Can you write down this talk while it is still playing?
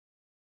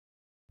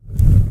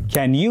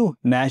Can you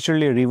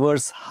naturally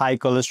reverse high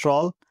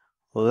cholesterol?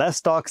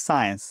 Let's talk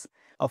science.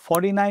 A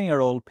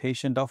 49-year-old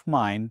patient of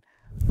mine,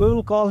 we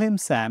will call him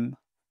Sam,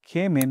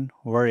 came in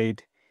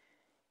worried.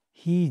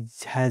 He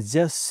has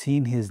just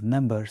seen his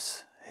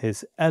numbers.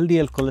 His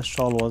LDL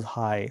cholesterol was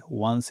high,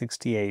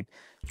 168.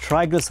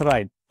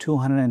 Triglyceride,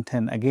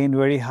 210, again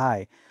very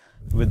high.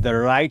 With the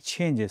right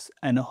changes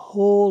and a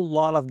whole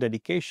lot of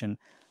dedication,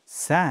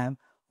 Sam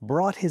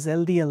brought his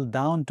LDL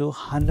down to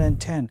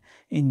 110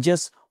 in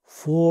just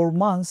 4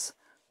 months.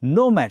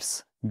 No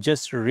meds,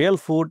 just real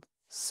food,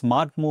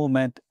 smart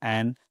movement,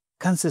 and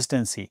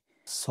consistency.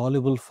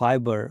 Soluble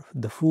fiber,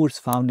 the foods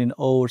found in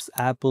oats,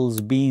 apples,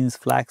 beans,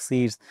 flax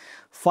seeds.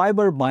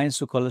 Fiber binds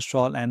to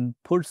cholesterol and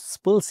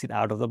pulls it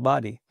out of the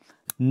body.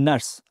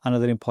 Nuts,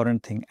 another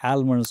important thing.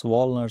 Almonds,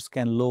 walnuts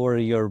can lower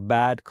your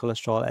bad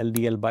cholesterol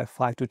LDL by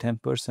 5 to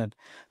 10%.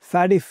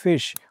 Fatty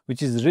fish,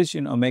 which is rich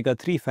in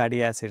omega-3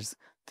 fatty acids.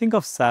 Think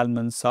of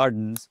salmon,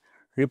 sardines.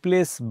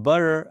 Replace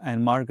butter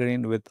and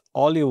margarine with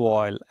olive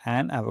oil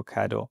and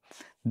avocado.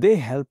 They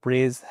help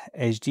raise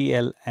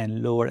HDL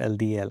and lower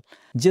LDL.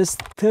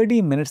 Just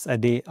 30 minutes a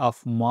day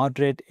of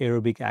moderate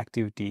aerobic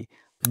activity,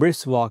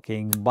 brisk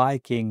walking,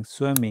 biking,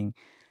 swimming,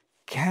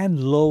 can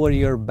lower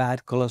your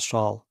bad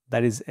cholesterol,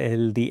 that is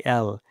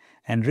LDL,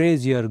 and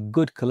raise your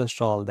good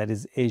cholesterol, that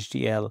is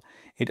HDL.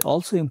 It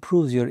also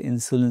improves your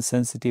insulin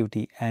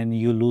sensitivity and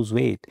you lose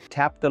weight.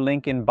 Tap the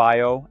link in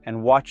bio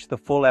and watch the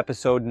full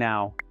episode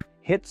now.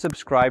 Hit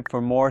subscribe for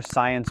more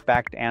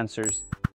science-backed answers.